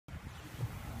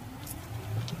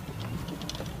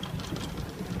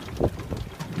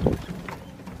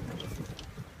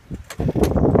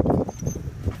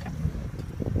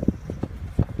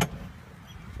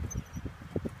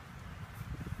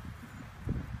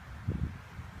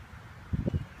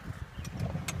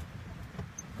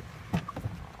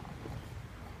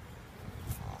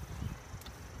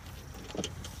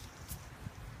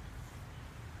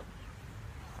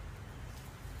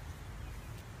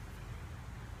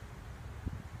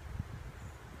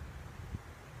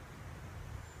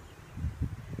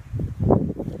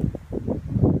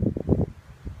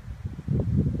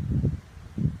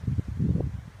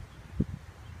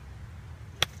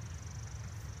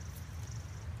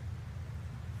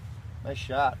Nice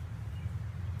shot.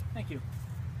 Thank you.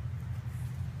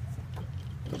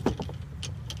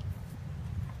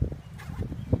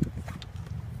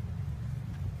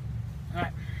 All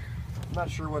right. I'm not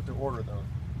sure what to order though.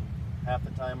 Half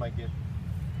the time I get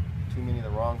too many of the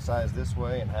wrong size this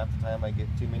way, and half the time I get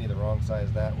too many of the wrong size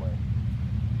that way.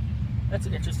 That's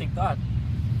an interesting thought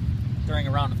during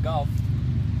a round of golf.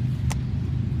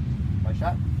 My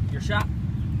shot? Your shot.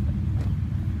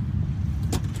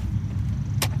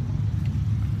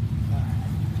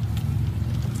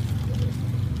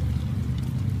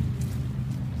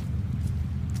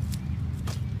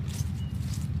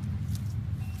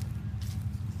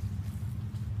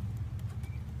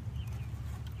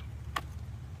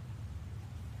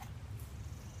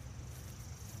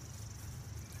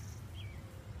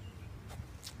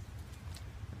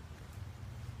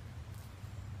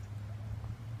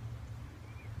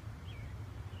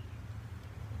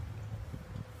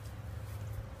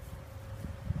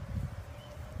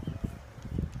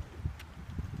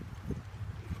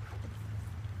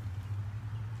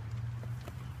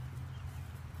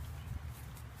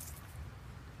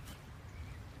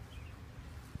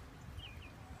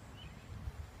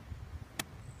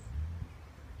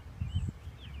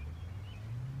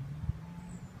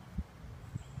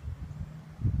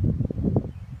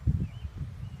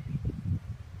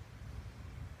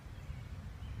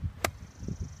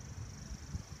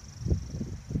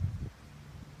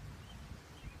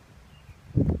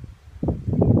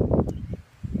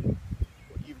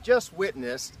 Just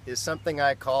witnessed is something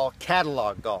I call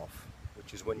catalog golf,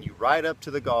 which is when you ride up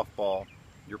to the golf ball,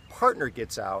 your partner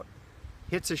gets out,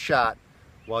 hits a shot,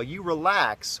 while you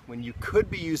relax when you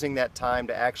could be using that time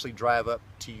to actually drive up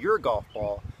to your golf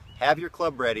ball, have your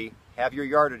club ready, have your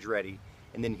yardage ready,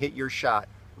 and then hit your shot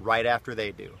right after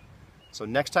they do. So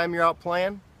next time you're out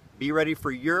playing, be ready for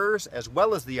yours as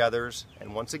well as the others,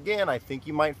 and once again, I think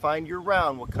you might find your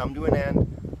round will come to an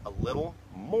end a little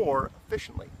more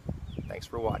efficiently. Thanks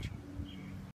for watching.